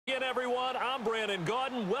everyone. I'm Brandon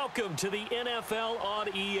Gaudin. Welcome to the NFL on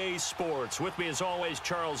EA Sports. With me, as always,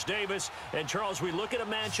 Charles Davis. And, Charles, we look at a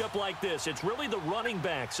matchup like this. It's really the running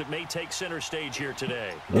backs that may take center stage here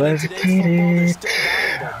today. Let's get Football, they're it. still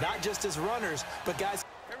valuable, not just as runners, but guys.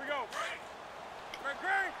 Here we go.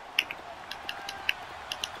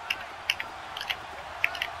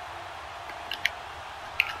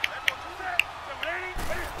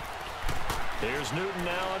 Here's Newton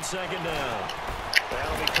now on second down.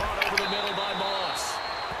 That'll be caught over the middle by Moss.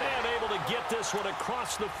 And able to get this one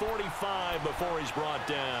across the 45 before he's brought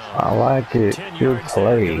down. I like it. 10 Good yards there,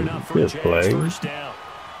 play. good enough for a Good chance, play. first down.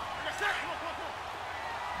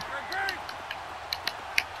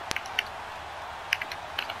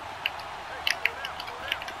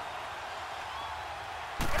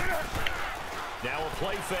 Now a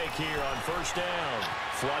play fake here on first down.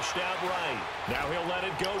 Flushed out right. Now he'll let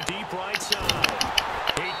it go deep right side.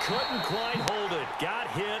 He couldn't quite hold it. Got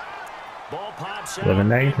hit. Ball pops out.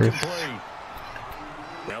 Incomplete.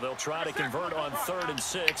 Now they'll try to convert on 3rd and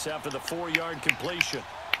 6 after the 4-yard completion.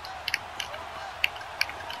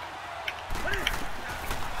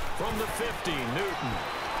 From the 50, Newton.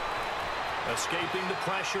 Escaping the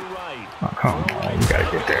pressure right. Oh, come on, you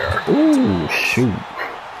gotta get there. Ooh, shoot.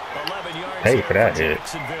 11 yards Pay for that hit.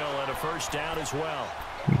 Jacksonville and a first down as well.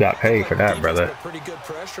 You got paid for that, brother. Pretty good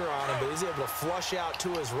pressure on him, but he's able to flush out to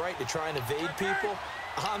his right to try and evade people.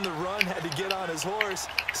 On the run, had to get on his horse.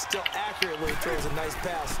 Still accurately throws a nice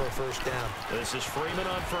pass for a first down. This is Freeman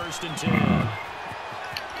on 1st and 10.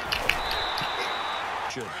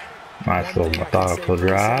 Nice little methodical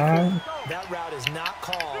drive. That route is not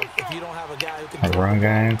called if you don't have a guy who can A run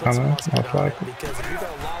game coming, most likely. Because if you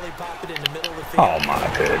got to lollipop it in the middle of the field. Oh my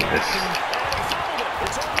goodness.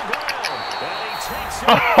 It's on the ground. And he takes it.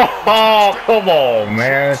 Oh, come on,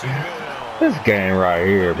 man. This game right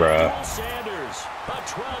here, bro. Sanders, a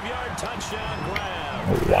 12-yard touchdown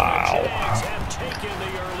grab. Wow. Jags have taken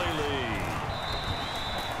the early lead.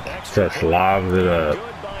 Extra Just lobs it up.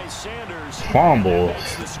 good by Sanders. Fumble.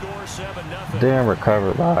 Makes the score 7-0. Then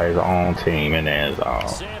recovered by his own team in the end zone.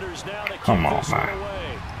 Sanders now to Come keep on, this one man.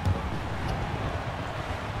 away.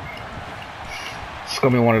 It's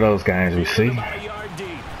gonna be one of those games we see. About a yard deep.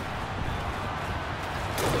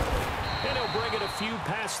 And he'll bring it a few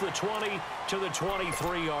past the 20 to the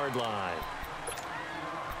 23-yard line.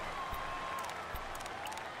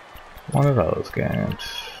 One of those games.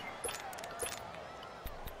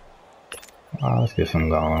 Let's get some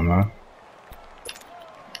going, man.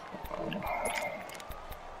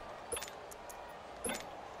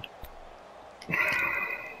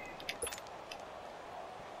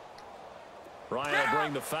 Ryan will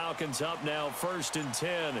bring the Falcons up now 1st and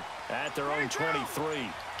 10 at their own 23.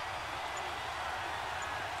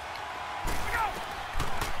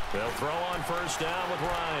 They'll throw on first down with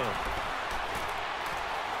Ryan.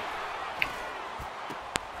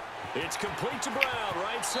 It's complete to Brown,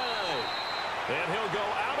 right side. And he'll go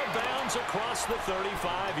out of bounds across the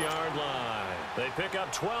 35-yard line. They pick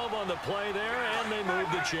up 12 on the play there, and they move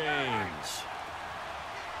the chains.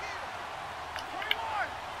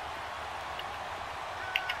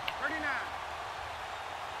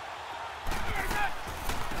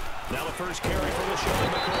 Now the first carry from LaShawn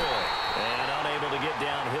McCoy. And unable to get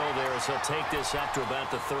downhill there as he'll take this up to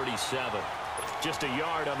about the 37. Just a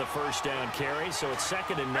yard on the first down carry, so it's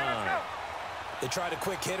 2nd and 9. They tried a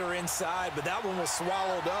quick hitter inside, but that one was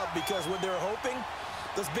swallowed up because what they're hoping,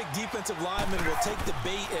 those big defensive linemen will take the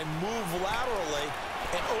bait and move laterally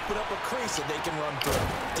and open up a crease that they can run through.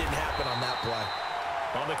 Didn't happen on that play.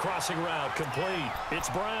 On the crossing route, complete. It's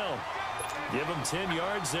Brown. Give him 10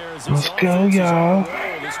 yards there as this Let's go, offense is on y'all.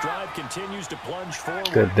 a roll. This drive continues to plunge forward.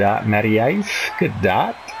 Good dot, Matty Ice. Good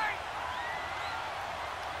dot.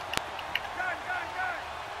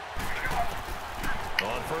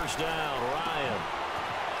 On first down, Ryan.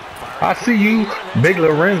 I see you, Big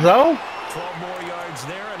Lorenzo. 12 more yards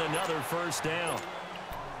there and another first down.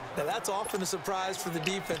 Now that's often a surprise for the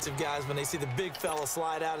defensive guys when they see the big fella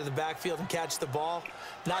slide out of the backfield and catch the ball.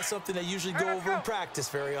 Not something they usually go over in practice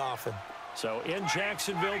very often. So in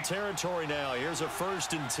Jacksonville territory now. Here's a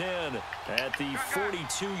 1st and 10 at the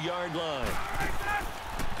 42-yard line.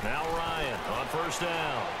 Now Ryan on first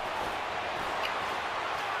down.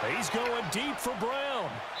 He's going deep for Brown.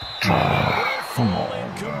 Come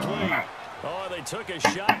on. Incomplete. Oh, they took a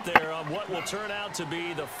shot there on what will turn out to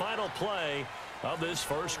be the final play of this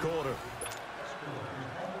first quarter.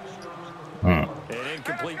 An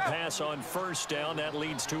incomplete pass on first down. That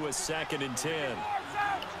leads to a 2nd and 10.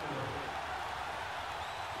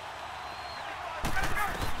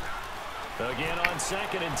 Again on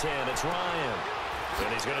 2nd and 10. It's Ryan.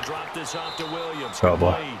 And he's going to drop this off to Williams. Oh,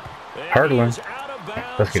 boy. Complete. Hurdling.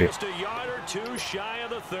 Let's get it. Just a yard or two shy of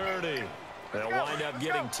the 30. They'll wind up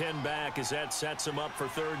getting 10 back as that sets them up for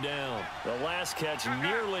third down. The last catch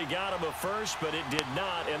nearly got him a first, but it did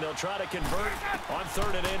not, and they'll try to convert on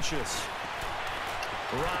 3rd and inches.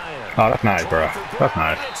 Ryan. Oh, that's nice, bro. That's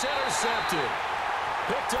nice. It's intercepted.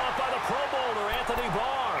 Picked off by the Pro Bowler, Anthony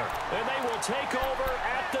Barr, and they will take over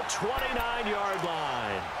at the 29-yard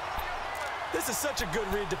line. This is such a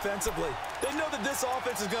good read defensively. They know that this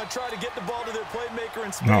offense is going to try to get the ball to their playmaker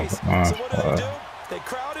in space. So what do? They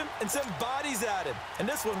crowd him and send bodies at him. And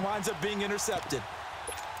this one winds up being intercepted.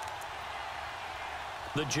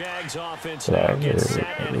 The Jags offense now gets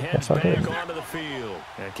set and heads back onto the field.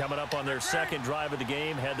 And coming up on their second drive of the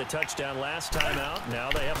game, had the touchdown last time out.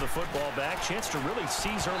 Now they have the football back. Chance to really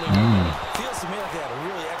seize early. Feels to me like they had a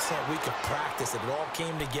really excellent week of practice. It all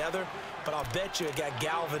came together. But I'll bet you it got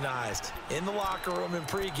galvanized in the locker room in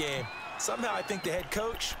pregame. Somehow I think the head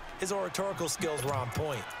coach, his oratorical skills were on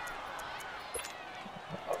point.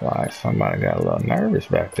 Like somebody got a little nervous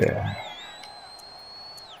back there.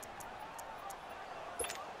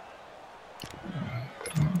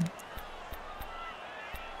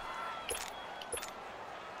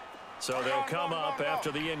 So they'll come up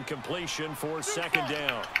after the incompletion for second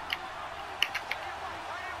down.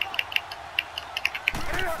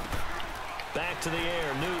 Back to the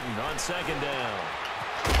air, Newton on second down.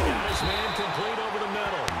 Got his man complete over the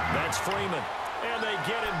middle. That's Freeman. And they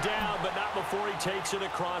get him down, but not before he takes it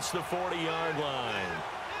across the 40-yard line.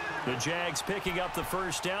 The Jags picking up the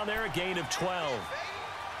first down there, a gain of 12.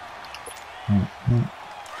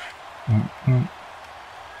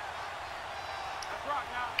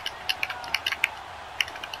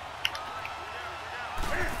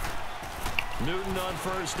 Newton on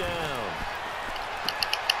first down.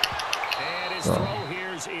 And his throw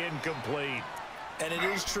here's incomplete. And it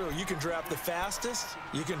is true. You can draft the fastest.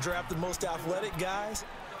 You can draft the most athletic guys.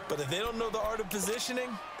 But if they don't know the art of positioning,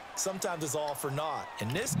 sometimes it's all for naught. In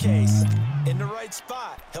this case, in the right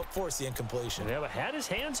spot, help force the incompletion. Yeah, but had his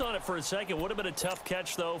hands on it for a second. Would have been a tough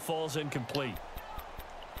catch, though. Falls incomplete.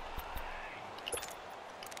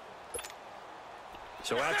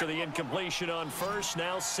 So after the incompletion on first,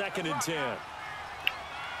 now 2nd and 10.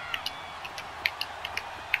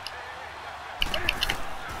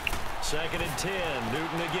 Second and 10.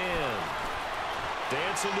 Newton again.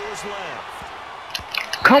 Dancing to his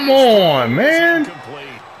left. Come on, man.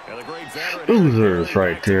 And the great veteran Losers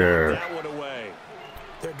right there. that one away.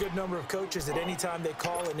 There are a good number of coaches that any time they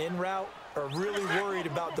call an in route are really worried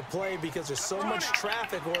about the play because there's so much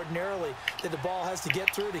traffic ordinarily that the ball has to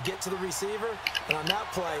get through to get to the receiver. And on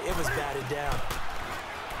that play, it was batted down.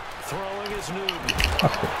 Throwing is Newton.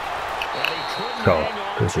 And he couldn't Go. hang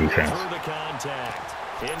on Good to it defense. through the contact.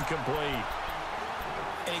 Incomplete.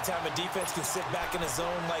 Anytime a defense can sit back in a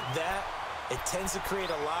zone like that, it tends to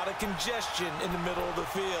create a lot of congestion in the middle of the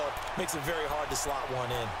field. Makes it very hard to slot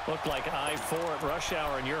one in. Looked like I-4 at rush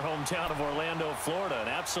hour in your hometown of Orlando, Florida. An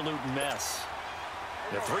absolute mess.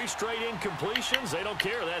 The 3 straight incompletions, they don't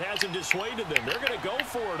care. That hasn't dissuaded them. They're going to go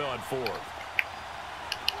for it on 4th.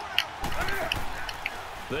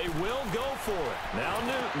 They will go for it. Now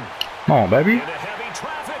Newton. Come on, baby. Into heavy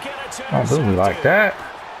traffic, and it's Don't do me like that.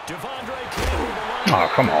 Devondre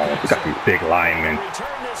Oh, come on. We got these big linemen.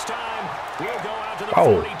 return this time. We'll go out to the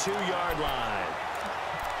Oh. 42-yard line.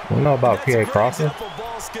 We know about That's PA a great Crossing. example of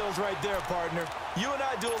ball skills right there, partner. You and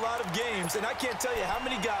I do a lot of games, and I can't tell you how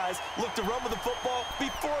many guys look to run with the football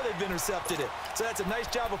before they've intercepted it. So that's a nice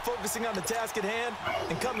job of focusing on the task at hand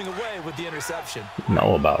and coming away with the interception.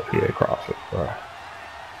 Know about PA Crossing, bro.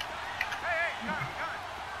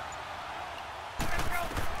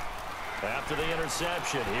 After the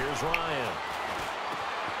interception, here's Ryan.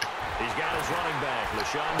 He's got his running back,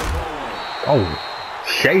 LaShawn McCoy. Oh,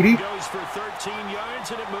 shady. Goes for 13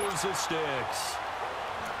 yards, and it moves the sticks.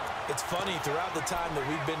 It's funny, throughout the time that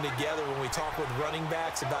we've been together, when we talk with running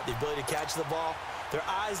backs about the ability to catch the ball, their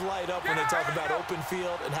eyes light up when they talk about open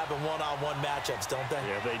field and having one-on-one matchups, don't they?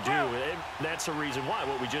 Yeah, they do. And that's the reason why.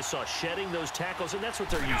 What we just saw, shedding those tackles, and that's what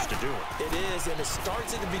they're used to doing. It is, and it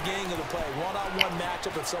starts at the beginning of the play. One-on-one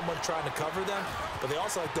matchup if someone's trying to cover them, but they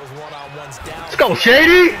also like those one-on-ones down. Let's go,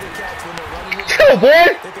 Shady. Let's go,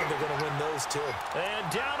 boy. They think they're going to win those, too. And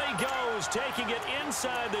down he goes, taking it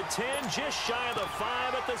inside the 10, just shy of the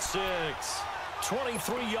 5 at the 6.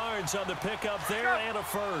 23 yards on the pickup there and a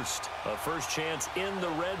first. A first chance in the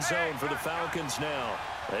red zone for the Falcons now.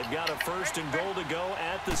 They've got a 1st and goal to go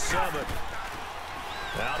at the 7.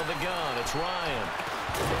 Out of the gun, it's Ryan.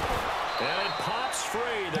 And it pops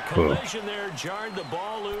free. The collision there jarred the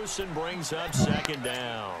ball loose and brings up 2nd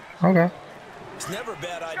down. Okay. It's never a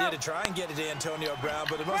bad idea to try and get it to Antonio Brown,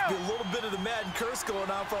 but it must be a little bit of the Madden curse going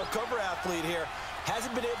on for our cover athlete here.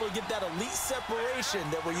 Hasn't been able to get that elite separation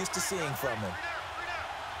that we're used to seeing from him.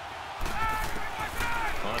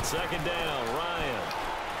 On second down, Ryan.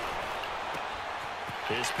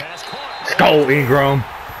 His pass caught. Let's go, Ingram.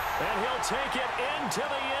 And he'll take it into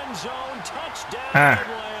the end zone. Touchdown,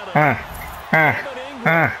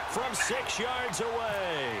 Atlanta. From 6 yards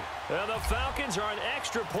away. And the Falcons are an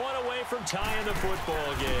extra point away from tying the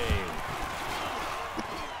football game.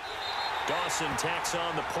 Dawson tacks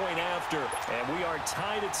on the point after, and we are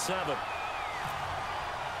tied at 7.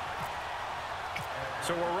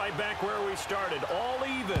 So we're right back where we started, all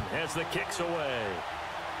even as the kick's away.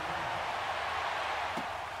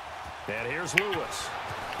 And here's Lewis.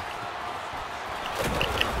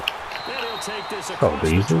 And he'll take this across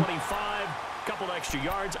the 25, couple extra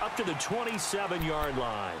yards up to the 27-yard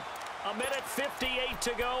line. 1:58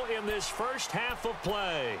 to go in this first half of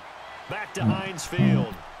play. Back to Heinz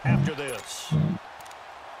Field after this.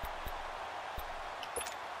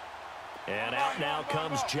 And out now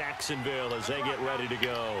comes Jacksonville as they get ready to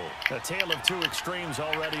go. A tale of two extremes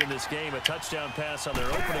already in this game. A touchdown pass on their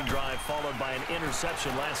opening drive followed by an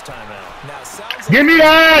interception last time out. Now sounds like give me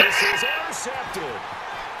that! This is intercepted.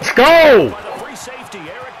 Let's go! By the free safety,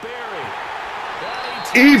 Eric Berry.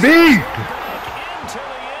 EB! Into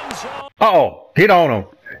the end zone. Uh-oh, get on him.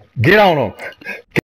 Get on him.